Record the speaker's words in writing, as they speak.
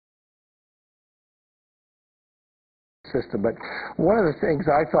system. But one of the things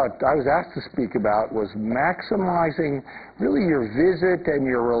I thought I was asked to speak about was maximizing really your visit and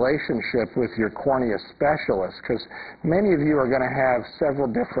your relationship with your cornea specialist, because many of you are going to have several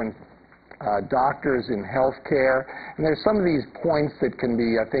different doctors in healthcare, and there's some of these points that can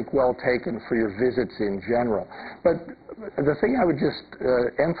be, I think, well taken for your visits in general. But the thing I would just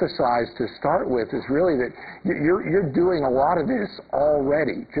emphasize to start with is really that you're doing a lot of this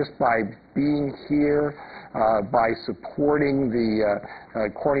already just by being here, by supporting the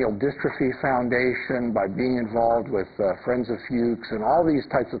Corneal Dystrophy Foundation, by being involved with Friends of Fuchs and all these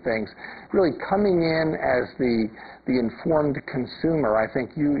types of things, really coming in as the informed consumer. I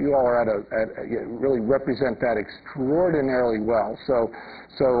think you all are you really represent that extraordinarily well.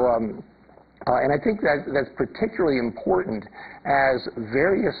 And I think that's particularly important as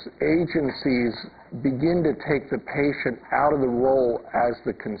various agencies begin to take the patient out of the role as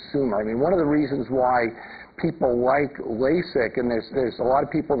the consumer. I mean, one of the reasons why people like LASIK, and there's a lot of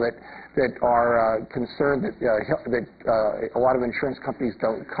people that are concerned that a lot of insurance companies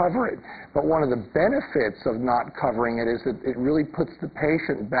don't cover it. But one of the benefits of not covering it is that it really puts the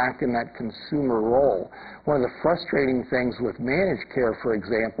patient back in that consumer role. One of the frustrating things with managed care, for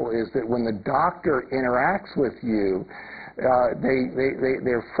example, is that when the doctor interacts with you,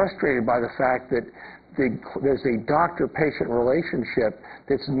 they're frustrated by the fact that there's a doctor-patient relationship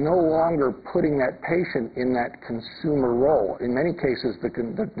that's no longer putting that patient in that consumer role. In many cases,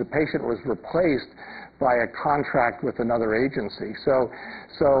 the patient was replaced by a contract with another agency. So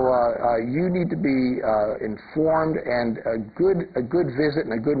you need to be informed, and a good visit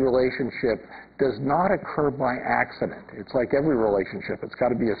and a good relationship does not occur by accident. It's like every relationship. It's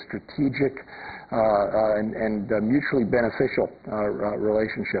got to be a strategic and mutually beneficial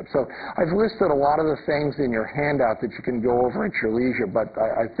relationship. So I've listed a lot of the things in your handout that you can go over at your leisure, but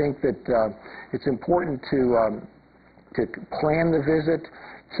I think that it's important to plan the visit.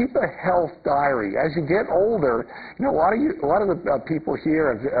 Keep a health diary. As you get older, you know, a lot of the people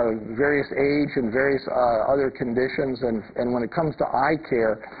here of various age and various other conditions, and when it comes to eye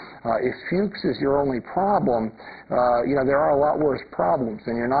care, if Fuchs is your only problem, you know, there are a lot worse problems,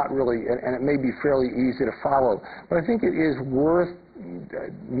 and you're not really, and it may be fairly easy to follow. But I think it is worth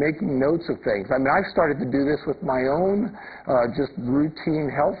making notes of things. I mean, I've started to do this with my own just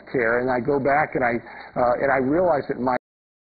routine health care, and I go back and I realize that my